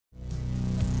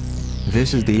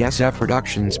This is the SF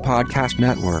Productions Podcast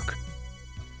Network.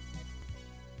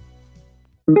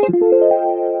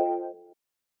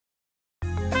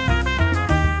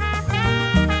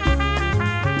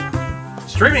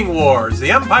 Streaming Wars,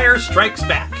 The Empire Strikes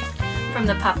Back. From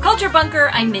the Pop Culture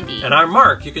Bunker, I'm Mindy. And I'm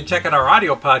Mark. You can check out our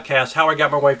audio podcast, How I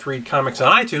Got My Wife to Read Comics,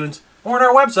 on iTunes, or on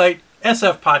our website,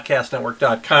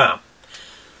 sfpodcastnetwork.com.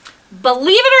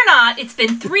 Believe it or not, it's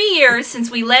been 3 years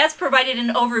since we last provided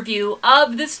an overview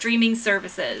of the streaming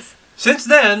services. Since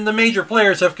then, the major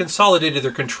players have consolidated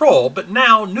their control, but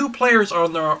now new players are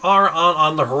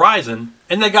on the horizon,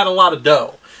 and they got a lot of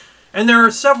dough. And there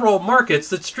are several markets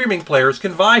that streaming players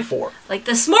can vie for. Like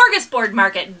the smorgasbord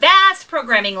market, vast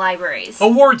programming libraries.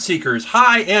 Award seekers,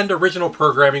 high-end original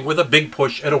programming with a big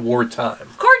push at award time.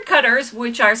 Cord cutters,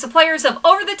 which are suppliers of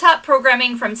over-the-top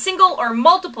programming from single or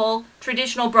multiple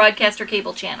traditional broadcast or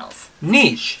cable channels.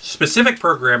 Niche, specific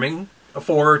programming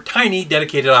for tiny,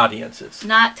 dedicated audiences.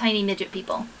 Not tiny midget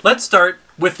people. Let's start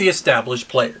with the established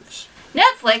players.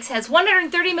 Netflix has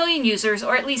 130 million users,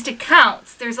 or at least it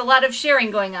counts. There's a lot of sharing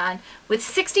going on, with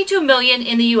 62 million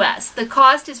in the US. The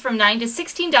cost is from $9 to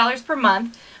 $16 per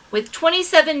month, with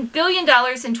 $27 billion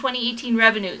in 2018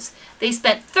 revenues. They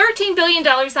spent $13 billion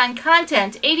on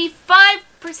content,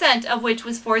 85% of which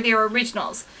was for their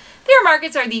originals. Their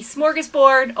markets are the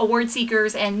smorgasbord, award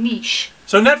seekers, and niche.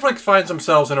 So Netflix finds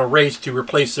themselves in a race to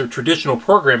replace their traditional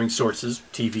programming sources,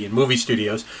 TV and movie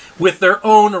studios, with their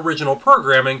own original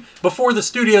programming before the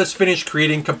studios finish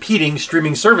creating competing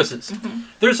streaming services.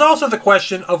 There's also the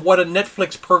question of what a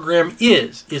Netflix program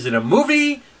is. Is it a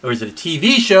movie or is it a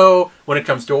TV show when it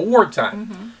comes to award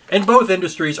time? And both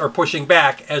industries are pushing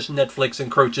back as Netflix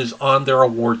encroaches on their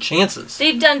award chances.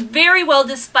 They've done very well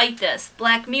despite this.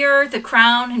 Black Mirror, The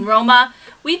Crown, and Roma.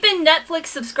 We've been Netflix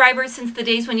subscribers since the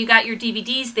days when you got your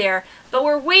DVDs there, but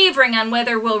we're wavering on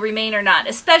whether we'll remain or not,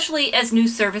 especially as new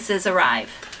services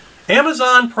arrive.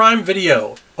 Amazon Prime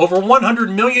Video. Over 100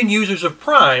 million users of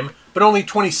Prime, but only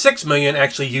 26 million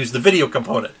actually use the video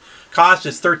component. Cost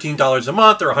is $13 a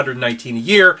month or $119 a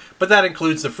year, but that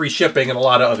includes the free shipping and a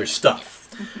lot of other stuff.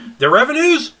 Their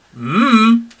revenues?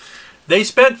 They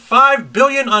spent $5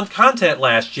 billion on content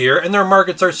last year, and their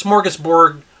markets are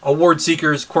smorgasbord, award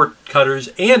seekers, cord cutters,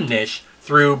 and niche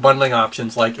through bundling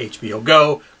options like HBO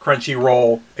Go,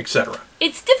 Crunchyroll, etc.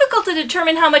 It's difficult to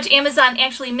determine how much Amazon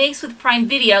actually makes with Prime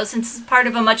Video since it's part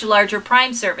of a much larger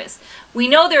Prime service. We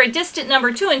know they're a distant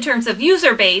number 2 in terms of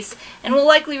user base and will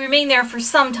likely remain there for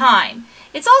some time.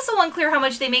 It's also unclear how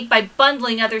much they make by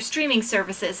bundling other streaming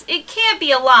services. It can't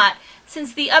be a lot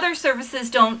since the other services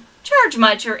don't charge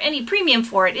much or any premium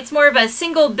for it. It's more of a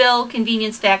single bill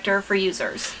convenience factor for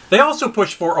users. They also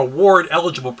push for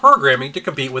award-eligible programming to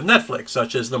compete with Netflix,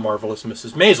 such as The Marvelous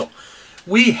Mrs. Maisel.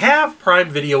 We have Prime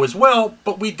Video as well,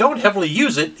 but we don't heavily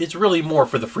use it. It's really more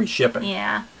for the free shipping.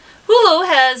 Yeah. Hulu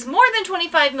has more than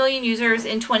 25 million users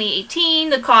in 2018.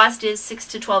 The cost is $6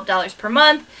 to $12 per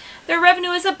month. Their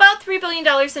revenue is about $3 billion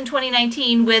in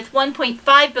 2019 with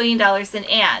 $1.5 billion in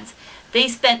ads. They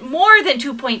spent more than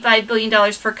 $2.5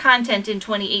 billion for content in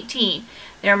 2018.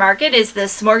 Their market is the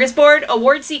smorgasbord,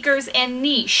 award seekers, and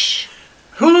niche.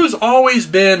 Hulu's always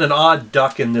been an odd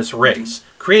duck in this race.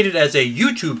 Created as a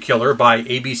YouTube killer by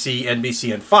ABC,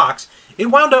 NBC, and Fox, it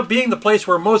wound up being the place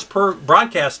where most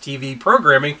broadcast TV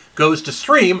programming goes to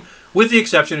stream, with the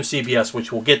exception of CBS,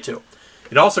 which we'll get to.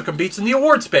 It also competes in the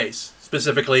award space,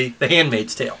 specifically The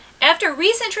Handmaid's Tale. After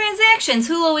recent transactions,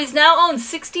 Hulu is now owned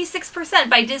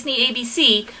 66% by Disney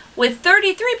ABC, with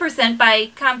 33% by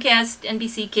Comcast,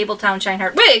 NBC, Cabletown,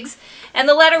 Scheinhardt, Riggs, and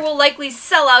the latter will likely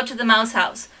sell out to the Mouse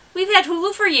House. We've had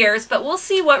Hulu for years, but we'll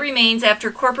see what remains after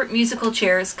corporate musical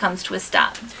chairs comes to a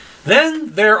stop.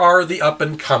 Then there are the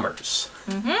up-and-comers.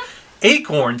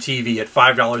 Acorn TV at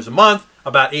 $5 a month,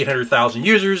 about 800,000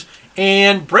 users,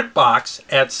 and BritBox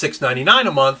at $6.99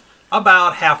 a month,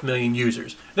 about 500,000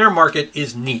 users. Their market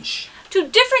is niche. Two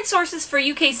different sources for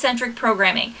UK-centric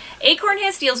programming. Acorn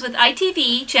has deals with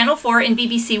ITV, Channel 4, and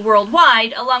BBC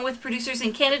worldwide, along with producers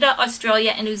in Canada,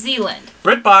 Australia, and New Zealand.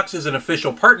 BritBox is an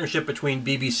official partnership between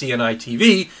BBC and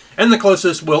ITV, and the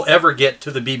closest we'll ever get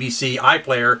to the BBC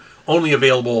iPlayer, only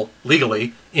available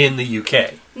legally in the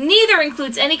UK. Neither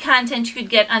includes any content you could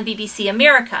get on BBC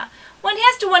America. One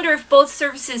has to wonder if both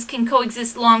services can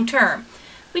coexist long-term.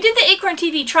 We did the Acorn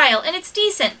TV trial, and it's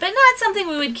decent, but not something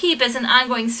we would keep as an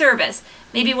ongoing service.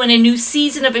 Maybe when a new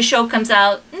season of a show comes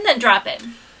out, and then drop it.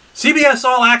 CBS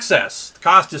All Access. The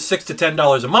cost is $6 to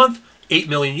 $10 a month, 8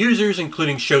 million users,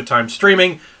 including Showtime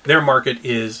streaming. Their market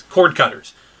is cord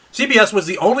cutters. CBS was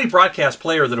the only broadcast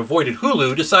player that avoided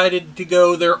Hulu, decided to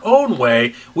go their own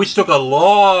way, which took a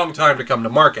long time to come to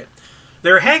market.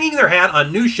 They're hanging their hat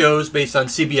on new shows based on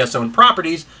CBS-owned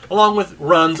properties, along with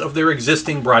runs of their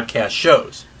existing broadcast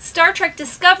shows. Star Trek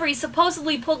Discovery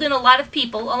supposedly pulled in a lot of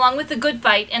people, along with The Good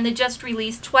Fight and the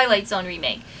just-released Twilight Zone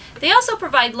remake. They also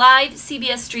provide live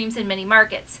CBS streams in many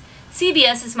markets.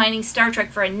 CBS is mining Star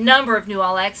Trek for a number of new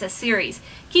all-access series.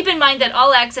 Keep in mind that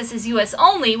all access is US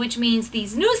only, which means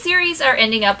these new series are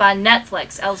ending up on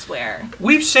Netflix elsewhere.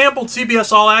 We've sampled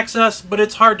CBS All Access, but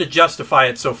it's hard to justify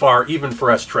it so far, even for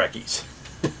us Trekkies.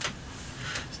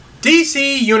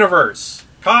 DC Universe.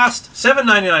 Cost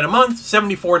 $7.99 a month,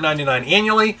 $74.99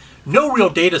 annually. No real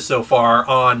data so far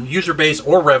on user base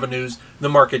or revenues. The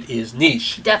market is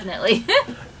niche. Definitely.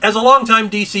 As a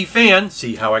longtime DC fan,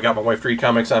 see how I got my wife to read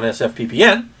comics on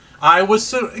SFPPN, I was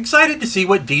so excited to see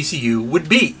what DCU would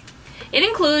be. It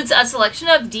includes a selection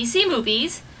of DC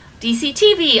movies, DC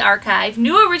TV archive,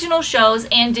 new original shows,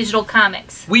 and digital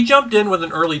comics. We jumped in with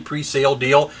an early pre-sale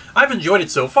deal. I've enjoyed it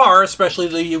so far, especially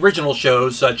the original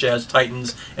shows such as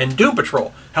Titans and Doom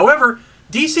Patrol. However,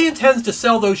 DC intends to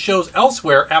sell those shows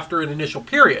elsewhere after an initial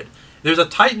period. There's a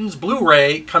Titans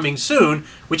Blu-ray coming soon,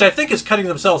 which I think is cutting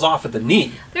themselves off at the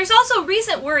knee. There's also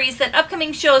recent worries that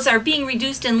upcoming shows are being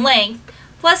reduced in length,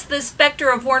 plus the specter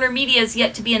of Warner Media's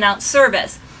yet to be announced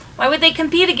service. Why would they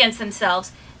compete against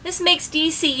themselves? This makes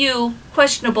DCU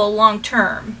questionable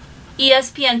long-term.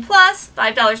 ESPN Plus,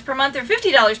 $5 per month or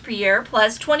 $50 per year,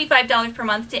 plus $25 per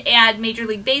month to add Major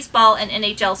League Baseball and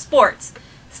NHL sports.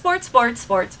 Sports,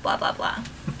 blah, blah, blah.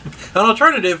 An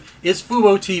alternative is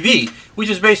Fubo TV, which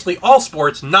is basically all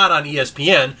sports not on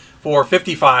ESPN for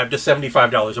 $55 to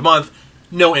 $75 a month.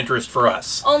 No interest for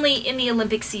us. Only in the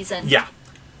Olympic season. Yeah.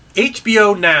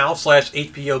 HBO Now /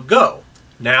 HBO Go.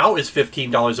 Now is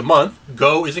 $15 a month.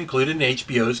 Go is included in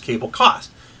HBO's cable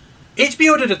cost.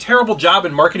 HBO did a terrible job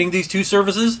in marketing these two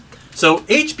services, so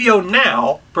HBO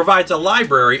Now provides a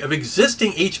library of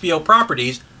existing HBO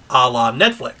properties a la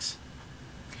Netflix.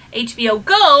 HBO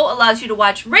Go allows you to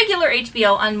watch regular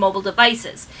HBO on mobile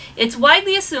devices. It's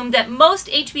widely assumed that most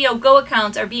HBO Go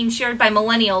accounts are being shared by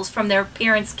millennials from their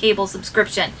parents' cable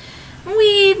subscription.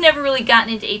 We've never really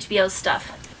gotten into HBO's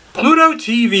stuff. Pluto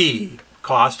TV.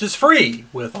 Cost is free,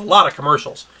 with a lot of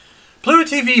commercials. Pluto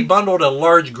TV bundled a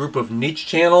large group of niche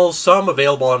channels, some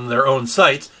available on their own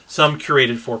sites, some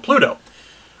curated for Pluto.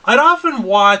 I'd often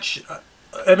watch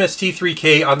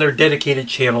MST3K on their dedicated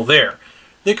channel there.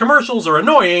 The commercials are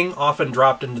annoying, often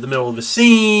dropped into the middle of a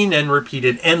scene and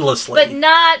repeated endlessly. But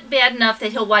not bad enough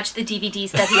that he'll watch the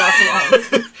DVDs that he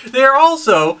also owns. They are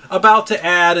also about to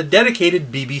add a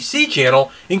dedicated BBC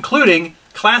channel, including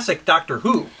classic Doctor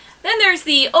Who. Then there's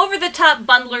the over-the-top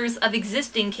bundlers of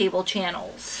existing cable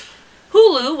channels.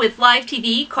 Hulu with live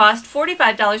TV cost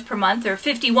 $45 per month or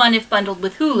 $51 if bundled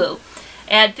with Hulu.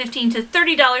 Add $15 to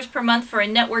 $30 per month for a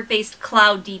network-based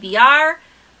cloud DVR,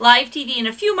 live TV in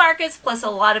a few markets, plus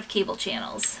a lot of cable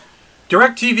channels.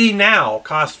 DirecTV Now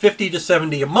costs $50 to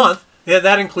 $70 a month. Yeah,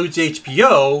 that includes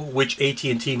HBO, which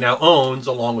AT&T now owns,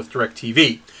 along with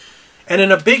DirecTV. And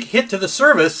in a big hit to the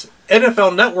service,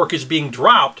 NFL Network is being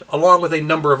dropped, along with a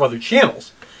number of other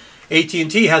channels.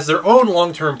 AT&T has their own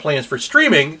long-term plans for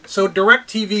streaming, so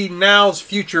DirecTV Now's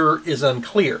future is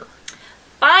unclear.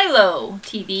 Philo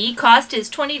TV cost is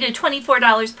 $20 to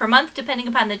 $24 per month, depending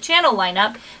upon the channel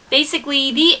lineup.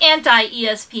 Basically, the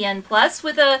anti-ESPN Plus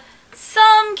with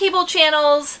some cable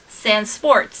channels, sans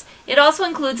sports. It also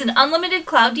includes an unlimited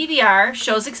cloud DVR,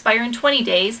 shows expire in 20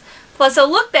 days, plus a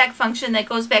look-back function that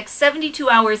goes back 72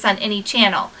 hours on any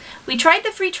channel. We tried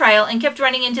the free trial and kept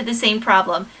running into the same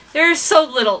problem. There's so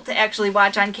little to actually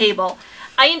watch on cable.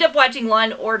 I end up watching Law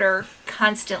 & Order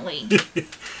constantly.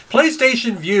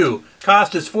 PlayStation Vue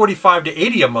cost is $45 to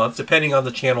 $80 a month, depending on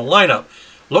the channel lineup.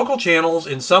 Local channels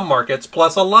in some markets,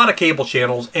 plus a lot of cable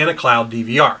channels and a cloud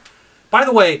DVR. By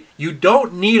the way, you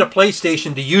don't need a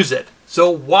PlayStation to use it, so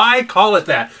why call it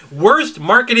that? Worst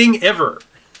marketing ever.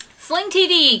 Sling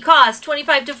TV costs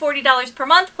 $25 to $40 per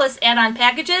month plus add-on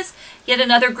packages. Yet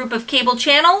another group of cable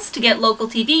channels. To get local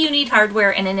TV, you need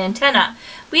hardware and an antenna.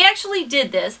 We actually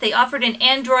did this. They offered an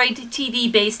Android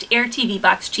TV-based Air TV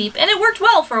box cheap, and it worked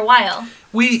well for a while.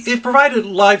 It provided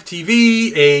live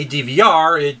TV, a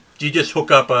DVR, you just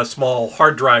hook up a small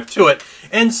hard drive to it,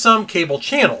 and some cable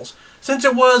channels. Since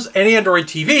it was an Android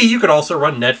TV, you could also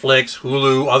run Netflix,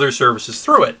 Hulu, other services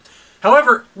through it.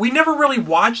 However, we never really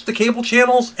watched the cable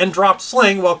channels and dropped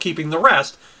Sling while keeping the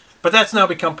rest, but that's now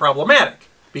become problematic,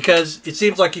 because it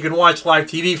seems like you can watch live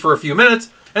TV for a few minutes,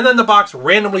 and then the box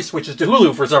randomly switches to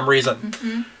Hulu for some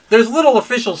reason. There's little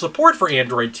official support for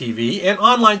Android TV, and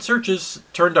online searches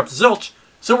turned up zilch,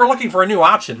 so we're looking for a new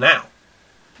option now.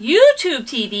 YouTube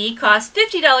TV costs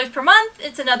 $50 per month.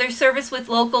 It's another service with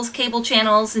locals, cable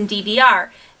channels, and DVR.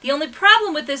 The only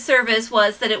problem with this service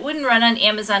was that it wouldn't run on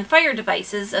Amazon Fire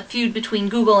devices, a feud between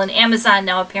Google and Amazon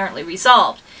now apparently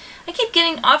resolved. I keep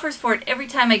getting offers for it every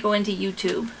time I go into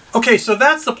YouTube. Okay, so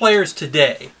that's the players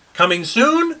today. Coming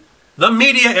soon, the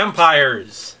media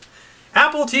empires.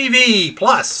 Apple TV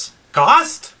Plus.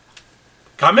 Cost?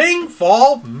 Coming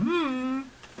fall?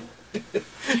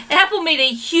 Apple made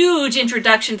a huge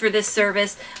introduction for this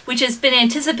service, which has been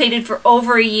anticipated for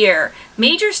over a year.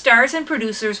 Major stars and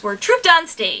producers were trooped on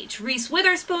stage. Reese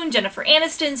Witherspoon, Jennifer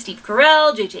Aniston, Steve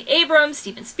Carell, J.J. Abrams,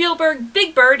 Steven Spielberg,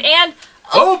 Big Bird, and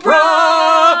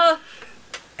Oprah!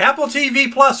 Apple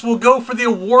TV Plus will go for the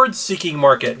awards-seeking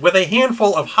market with a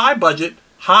handful of high-budget,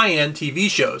 high-end TV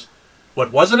shows.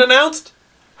 What wasn't announced?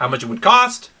 How much it would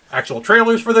cost? Actual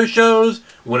trailers for those shows?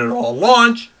 When it'll all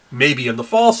launch? Maybe in the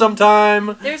fall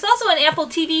sometime. There's also an Apple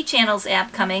TV Channels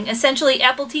app coming, essentially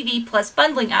Apple TV Plus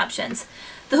bundling options.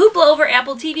 The hoopla over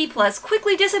Apple TV Plus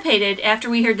quickly dissipated after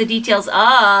we heard the details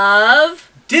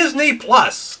of... Disney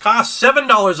Plus costs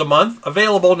 $7 a month,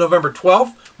 available November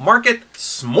 12th. Market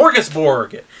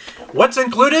smorgasbord. What's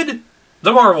included?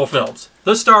 The Marvel films,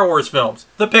 the Star Wars films,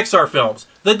 the Pixar films,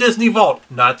 the Disney Vault,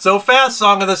 Not So Fast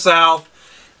Song of the South,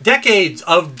 decades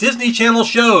of Disney Channel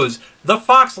shows, the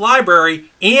Fox Library,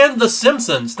 and The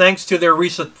Simpsons, thanks to their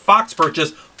recent Fox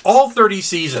purchase, all 30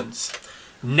 seasons.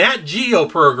 Nat Geo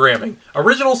programming,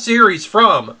 original series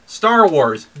from Star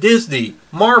Wars, Disney,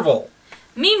 Marvel.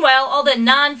 Meanwhile, all the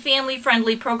non-family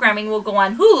friendly programming will go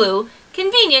on Hulu,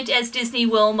 convenient as Disney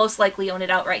will most likely own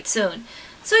it outright soon.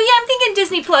 So yeah, I'm thinking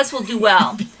Disney Plus will do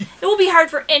well. It will be hard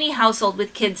for any household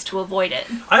with kids to avoid it.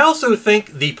 I also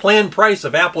think the planned price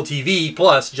of Apple TV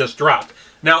Plus just dropped.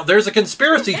 Now, there's a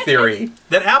conspiracy theory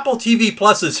that Apple TV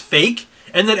Plus is fake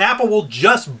and that Apple will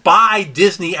just buy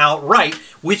Disney outright,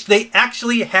 which they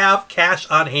actually have cash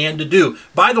on hand to do.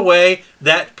 By the way,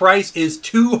 that price is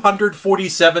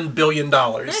 $247 billion.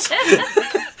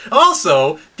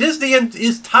 Also, Disney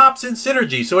is tops in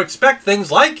synergy, so expect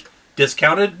things like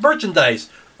discounted merchandise,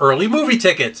 early movie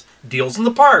tickets, deals in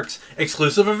the parks,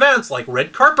 exclusive events like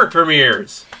red carpet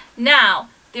premieres. Now,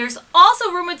 there's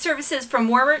also rumored services from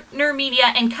Warner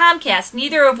Media and Comcast,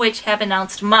 neither of which have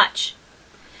announced much.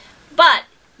 But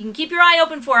you can keep your eye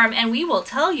open for them, and we will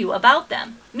tell you about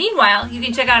them. Meanwhile, you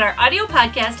can check out our audio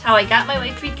podcast, How I Got My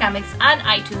Wife to Read Comics, on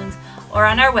iTunes or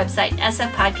on our website,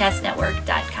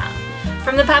 sfpodcastnetwork.com.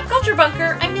 From the Pop Culture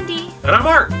Bunker, I'm Mindy. And I'm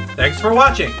Mark. Thanks for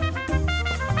watching.